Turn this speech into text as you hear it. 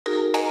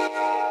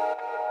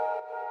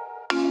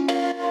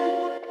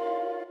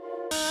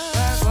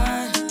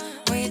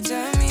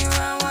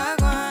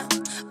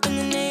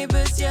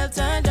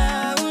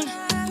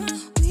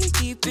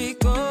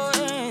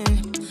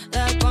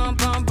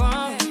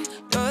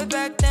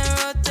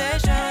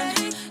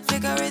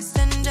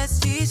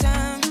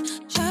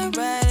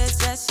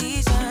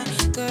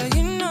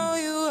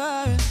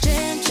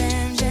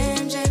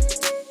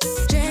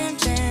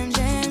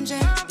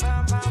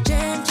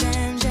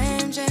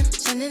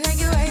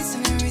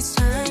waste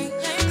time.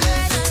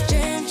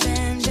 Jam,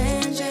 jam,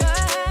 jam, jam.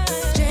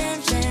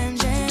 Jam, jam,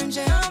 jam,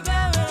 jam.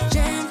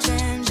 Jam,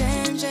 jam,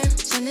 jam, jam.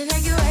 Sounding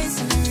like you're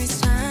wasting every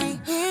time.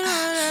 You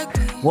know like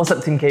me. What's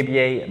up, Team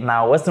KBA?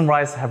 Now, Western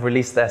Rise have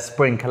released their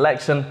spring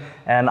collection,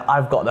 and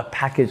I've got the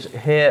package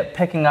here,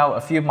 picking out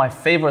a few of my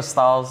favorite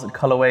styles and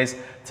colorways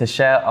to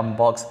share,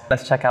 unbox.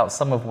 Let's check out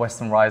some of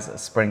Western Rise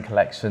spring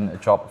collection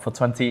drop for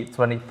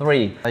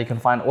 2023. You can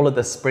find all of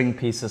the spring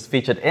pieces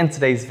featured in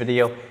today's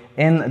video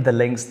in the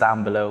links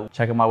down below.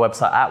 Check out my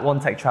website at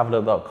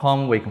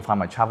onetechtraveler.com, where you can find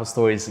my travel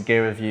stories,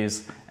 gear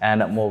reviews,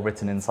 and more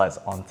written insights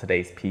on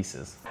today's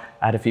pieces.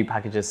 I had a few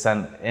packages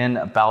sent in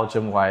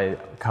Belgium where I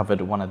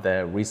covered one of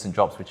their recent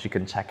drops, which you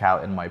can check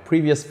out in my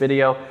previous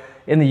video,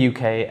 in the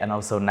UK, and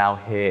also now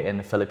here in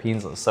the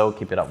Philippines. So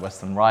keep it up,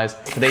 Western Rise.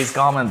 Today's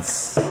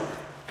garments,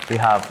 we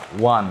have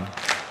 1,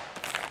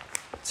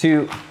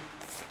 2,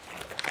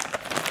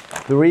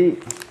 3,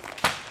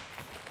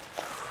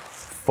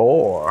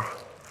 4,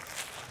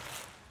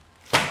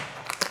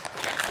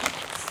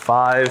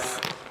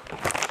 5,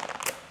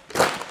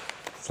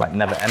 it's like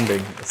never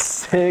ending,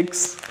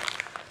 6,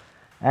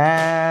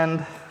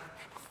 and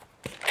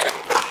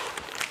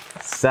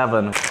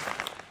 7.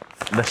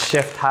 The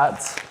shift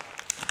hat.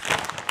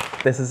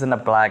 This is in a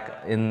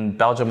black. In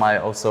Belgium, I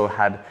also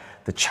had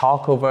the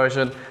charcoal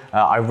version.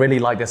 I really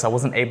like this. I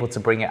wasn't able to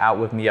bring it out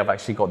with me. I've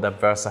actually got the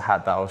Versa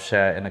hat that I'll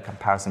share in a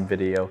comparison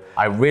video.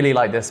 I really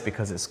like this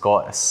because it's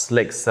got a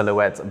slick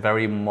silhouette,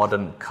 very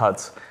modern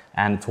cut,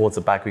 and towards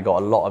the back we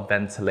got a lot of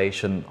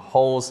ventilation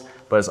holes,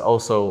 but it's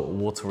also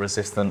water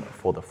resistant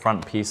for the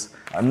front piece.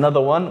 Another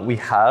one, we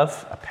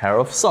have a pair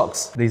of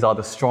socks. These are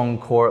the Strong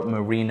Core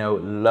Merino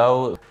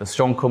Low. The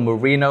Strong Core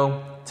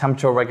Merino,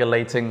 temperature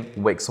regulating,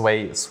 wicks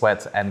away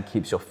sweat and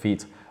keeps your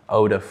feet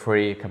odor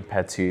free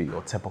compared to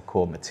your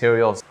typical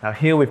materials. Now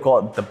here we've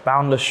got the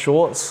Boundless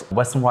shorts.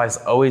 Western Rise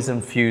always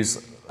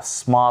infuse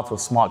smart or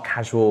smart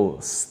casual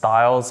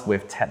styles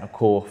with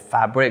technical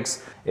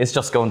fabrics. It's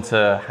just going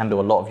to handle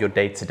a lot of your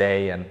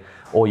day-to-day and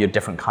all your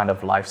different kind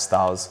of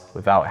lifestyles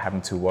without having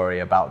to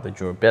worry about the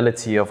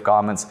durability of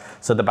garments.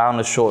 So the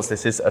Boundless shorts,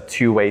 this is a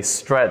two-way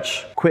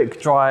stretch.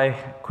 Quick dry,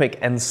 quick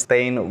and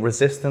stain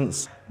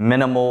resistance.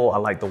 Minimal, I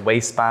like the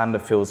waistband,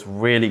 it feels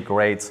really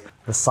great.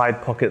 The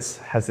side pockets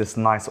has this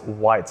nice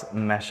white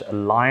mesh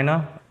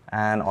liner.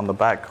 And on the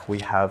back, we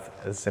have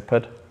a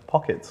zippered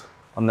pocket.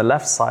 On the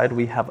left side,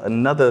 we have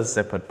another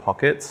zippered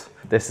pocket.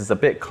 This is a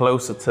bit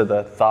closer to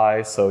the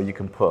thigh, so you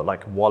can put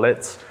like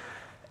wallet,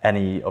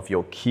 any of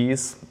your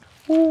keys.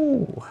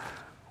 Ooh,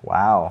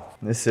 wow.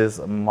 This is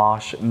a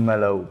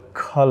marshmallow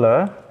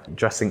color,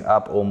 dressing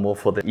up or more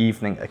for the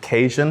evening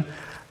occasion.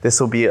 This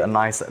will be a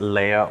nice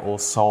layer or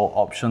sole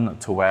option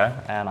to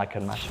wear, and I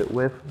can match it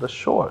with the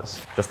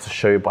shorts. Just to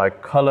show you by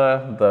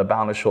color, the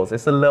Boundless shorts,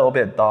 it's a little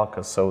bit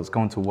darker, so it's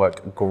going to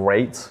work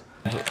great.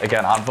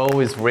 Again, I've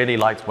always really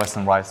liked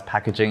Western Rise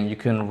packaging. You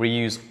can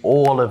reuse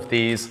all of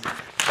these,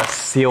 a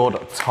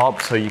sealed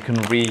top, so you can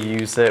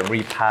reuse it,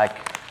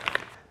 repack.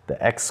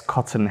 The X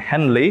Cotton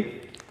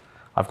Henley,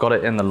 I've got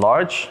it in the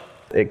large.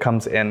 It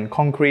comes in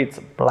concrete,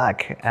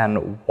 black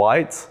and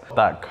white.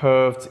 That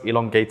curved,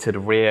 elongated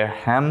rear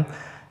hem.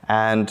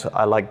 And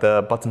I like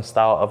the button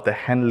style of the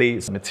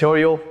Henley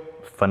material,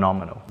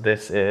 phenomenal.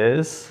 This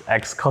is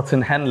X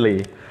Cotton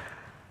Henley.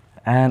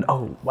 And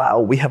oh wow,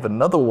 we have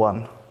another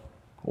one.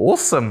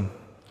 Awesome.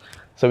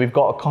 So we've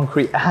got a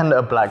concrete and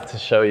a black to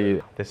show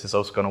you. This is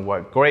also gonna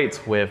work great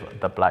with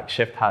the black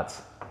shift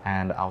hats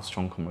and our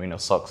Strong Core Merino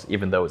socks,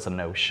 even though it's a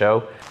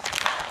no-show.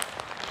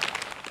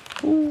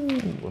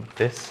 Ooh,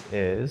 this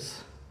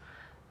is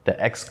the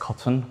X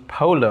Cotton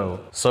Polo.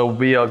 So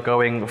we are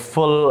going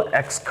full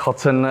X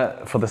Cotton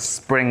for the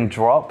spring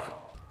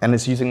drop, and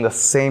it's using the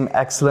same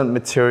excellent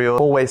material,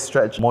 four-way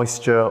stretch,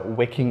 moisture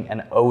wicking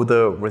and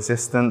odor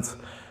resistant,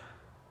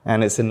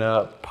 and it's in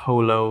a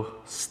polo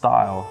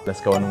style.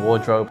 Let's go in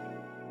wardrobe.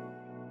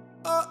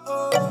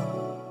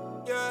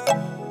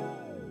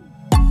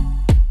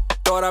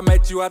 Thought I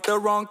met you at the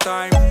wrong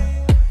time,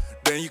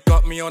 then you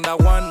caught me on that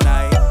one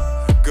night.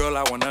 Girl,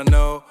 I wanna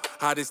know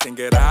how this thing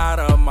get out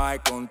of my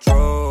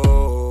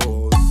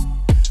control.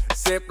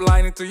 Zip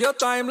line into your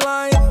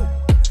timeline.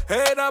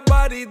 Hey, that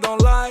body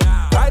don't lie.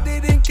 I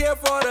didn't care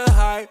for the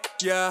hype,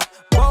 yeah.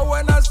 But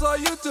when I saw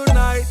you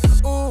tonight,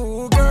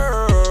 ooh,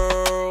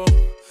 girl,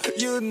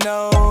 you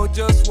know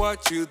just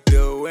what you're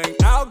doing.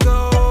 I'll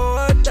go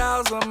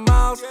 1,000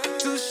 miles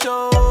to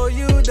show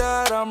you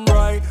that I'm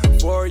right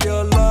for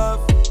your love.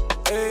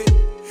 Hey,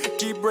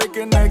 keep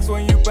breaking necks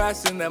when you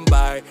passing them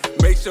by.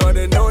 Make sure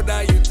they know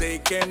that you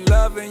taking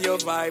love in your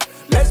vibe.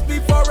 Let's be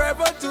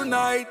forever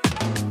tonight,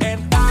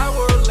 and I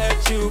will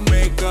let you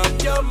make up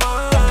your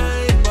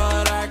mind.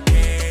 But I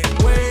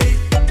can't wait.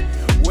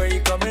 When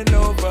you coming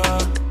over,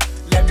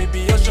 let me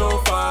be your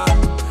chauffeur.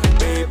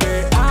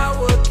 Baby, I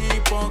will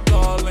keep on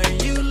calling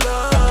you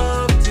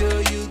love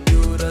till you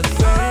do the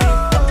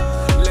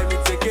same. Let me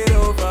take it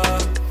over,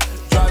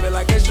 drive it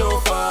like a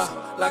chauffeur,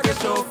 like a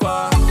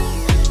chauffeur.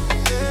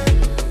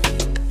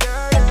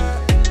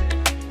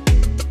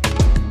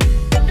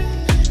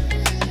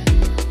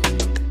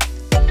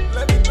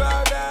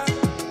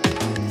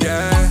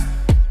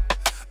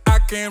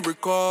 can't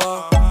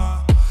recall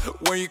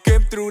when you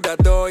came through that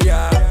door,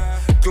 yeah.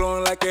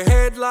 Glowing like a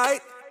headlight,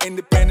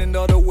 independent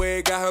all the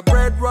way, got her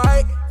bread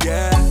right,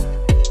 yeah.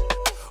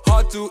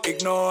 Hard to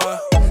ignore,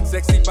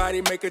 sexy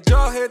body make a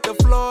jaw hit the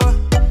floor.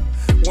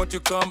 Won't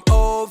you come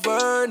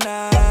over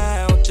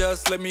now?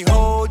 Just let me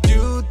hold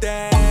you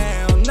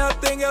down.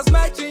 Nothing else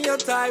matching your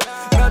type,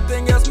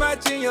 nothing else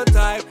matching your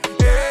type,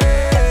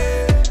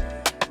 yeah.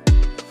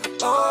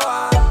 Oh,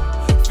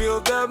 I feel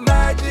the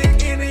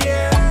magic in the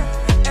air.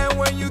 And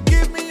when you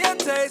give me a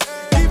taste,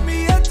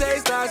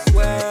 I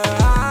swear.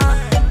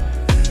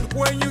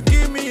 When you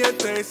give me a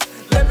taste,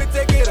 let me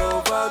take it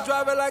over,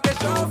 drive it like a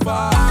chauffeur.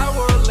 I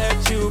will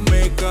let you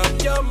make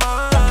up your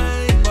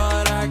mind,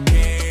 but I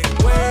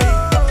can't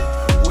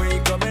wait. When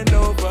you coming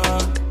over,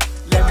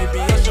 let me be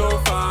a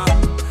chauffeur.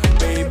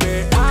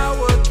 Baby, I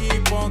will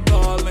keep on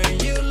calling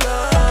you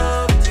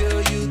love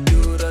till you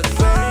do the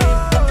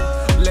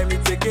same. Let me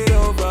take it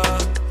over,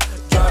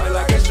 drive it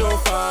like a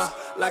chauffeur,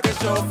 like a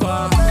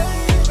chauffeur.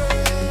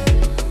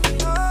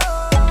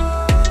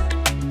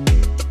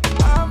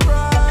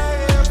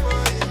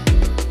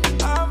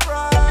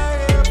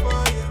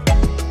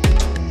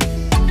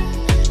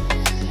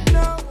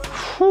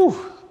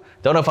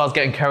 Don't know if I was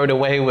getting carried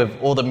away with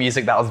all the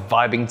music that I was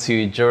vibing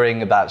to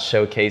during that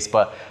showcase,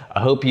 but I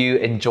hope you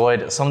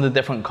enjoyed some of the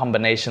different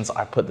combinations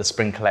I put the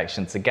spring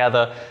collection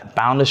together.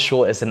 Boundless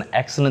short is an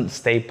excellent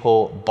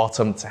staple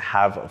bottom to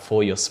have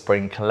for your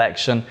spring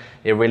collection.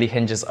 It really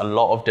hinges a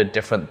lot of the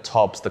different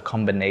tops, the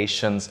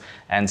combinations,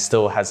 and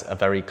still has a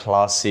very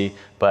classy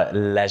but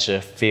leisure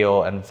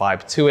feel and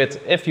vibe to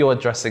it if you're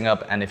dressing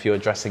up and if you're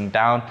dressing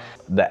down.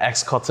 The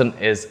X cotton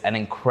is an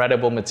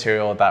incredible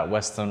material that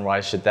Western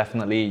Rise should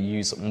definitely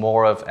use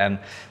more of and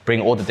bring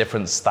all the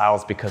different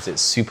styles because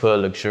it's super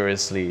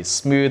luxuriously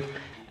smooth.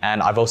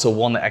 And I've also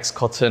worn the X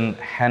cotton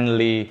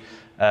Henley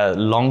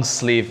long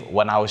sleeve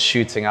when I was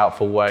shooting out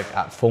for work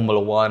at Formula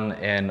One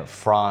in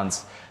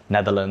France,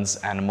 Netherlands,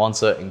 and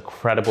Monza.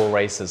 Incredible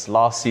races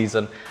last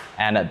season.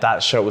 And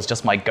that shirt was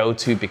just my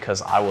go-to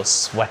because I was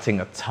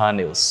sweating a ton.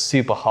 It was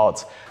super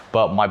hot,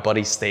 but my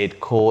body stayed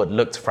cool. It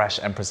looked fresh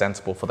and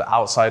presentable for the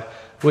outside,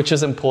 which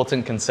is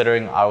important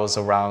considering I was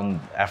around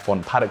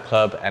F1 Paddock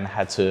Club and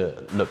had to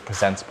look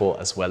presentable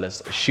as well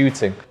as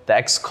shooting. The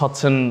X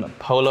cotton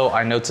polo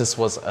I noticed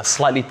was a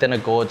slightly thinner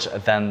gauge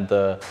than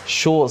the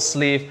short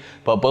sleeve,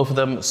 but both of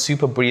them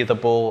super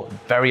breathable,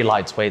 very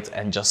lightweight,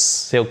 and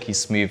just silky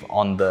smooth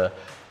on the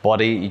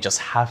body. You just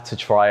have to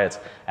try it.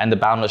 And the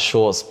Boundless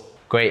shorts,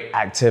 great,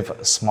 active,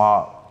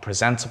 smart,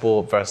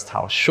 presentable,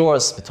 versatile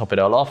shorts. To top it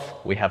all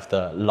off, we have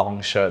the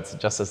long shirts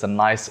just as a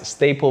nice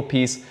staple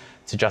piece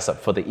to dress up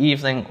for the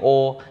evening,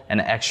 or an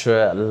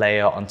extra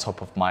layer on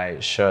top of my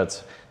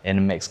shirt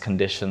in mixed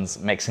conditions,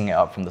 mixing it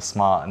up from the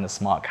smart and the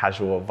smart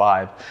casual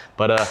vibe.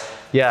 But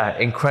yeah,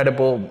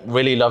 incredible.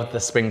 Really loved the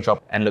spring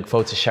drop and look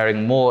forward to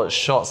sharing more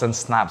shots and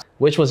snaps.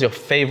 Which was your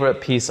favorite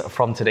piece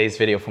from today's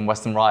video from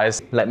Western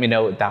Rise? Let me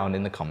know down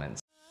in the comments.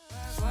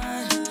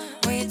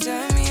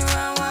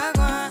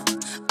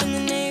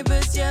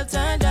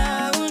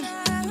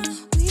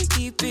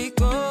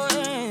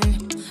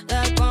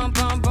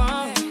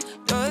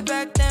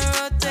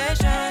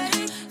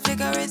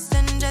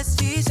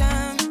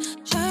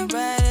 Shine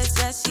bright as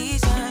that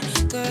season.